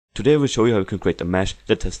Today I will show you how you can create a mesh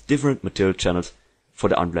that has different material channels for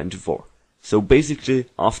the Unreal Engine 4. So basically,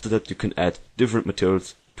 after that you can add different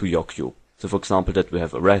materials to your cube. So for example that we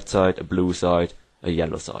have a red side, a blue side, a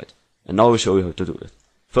yellow side. And now I will show you how to do it.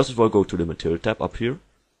 First of all, go to the material tab up here,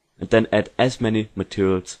 and then add as many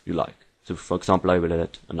materials you like. So for example I will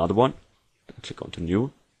add another one, then click on to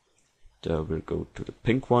new, there I will go to the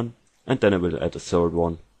pink one, and then I will add a third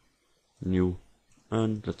one, new,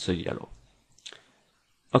 and let's say yellow.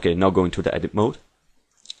 Okay, now go into the edit mode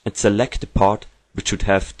and select the part which should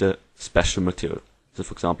have the special material. So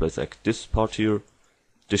for example I select this part here,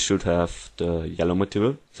 this should have the yellow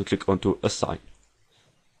material, so click onto assign.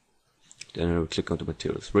 Then I will click onto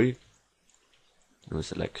material 3, and I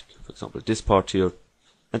select for example this part here,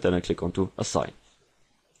 and then I click onto assign.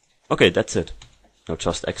 Okay, that's it. Now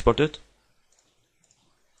just export it.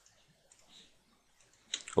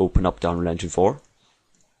 Open up the Unreal Engine 4.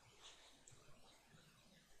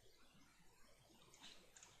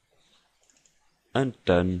 And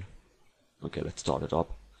then, okay, let's start it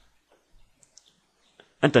up.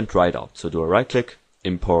 And then try it out. So do a right click,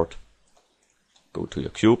 import, go to your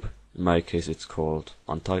cube. In my case it's called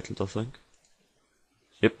Untitled, I think.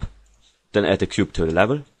 Yep. Then add the cube to the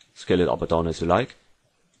level, scale it up or down as you like.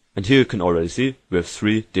 And here you can already see we have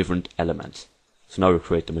 3 different elements. So now we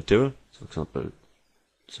create the material. So for example,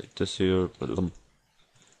 say this here,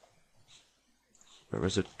 where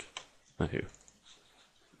is it? Here.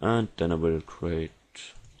 And then I will create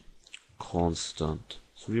constant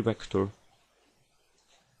 3 vector,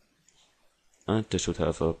 and this should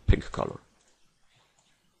have a pink color,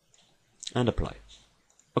 and apply.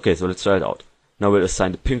 Okay, so let's try it out. Now we'll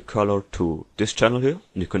assign the pink color to this channel here,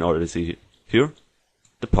 and you can already see here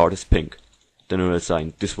the part is pink. Then we'll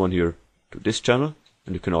assign this one here to this channel,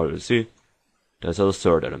 and you can already see there's a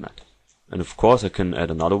third element. And of course I can add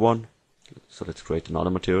another one, so let's create another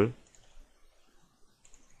material.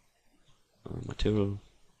 Material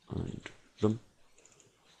and them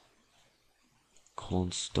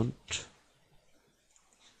constant,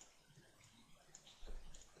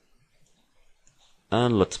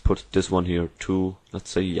 and let's put this one here to, let's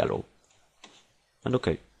say, yellow, and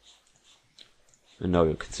okay. And now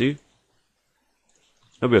you can see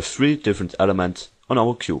now we have 3 different elements on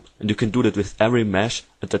our cube, and you can do that with every mesh,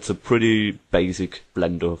 and that's a pretty basic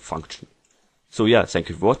Blender function. So yeah, thank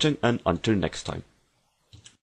you for watching, and until next time.